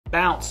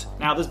Bounce.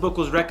 Now, this book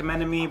was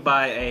recommended me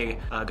by a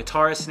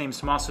guitarist named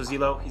Samaso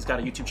Zilo. He's got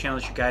a YouTube channel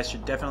that you guys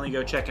should definitely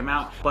go check him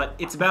out. But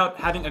it's about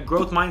having a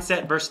growth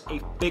mindset versus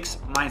a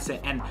fixed mindset,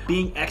 and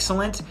being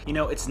excellent. You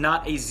know, it's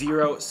not a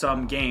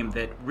zero-sum game.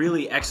 That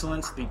really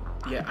excellence, the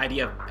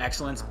idea of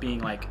excellence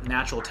being like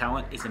natural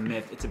talent, is a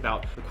myth. It's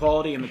about the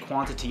quality and the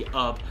quantity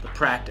of the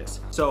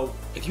practice. So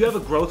if you have a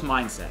growth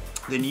mindset,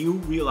 then you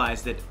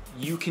realize that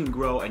you can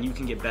grow and you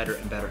can get better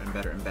and better and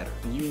better and better.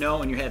 And you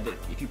know in your head that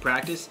if you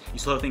practice, you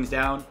slow things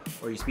down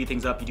or you speed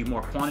things up, you do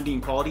more quantity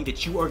and quality,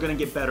 that you are gonna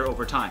get better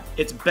over time.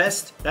 It's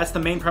best, that's the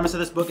main premise of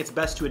this book, it's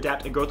best to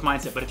adapt a growth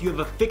mindset. But if you have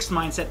a fixed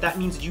mindset, that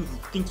means that you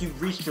think you've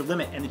reached your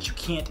limit and that you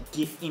can't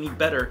get any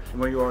better than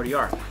where you already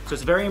are. So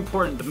it's very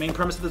important, the main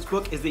premise of this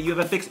book is that you have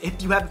a fixed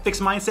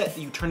mindset,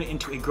 you turn it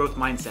into a growth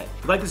mindset.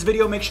 If you like this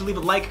video, make sure to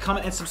leave a like,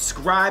 comment, and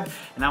subscribe,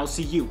 and I will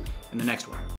see you in the next one.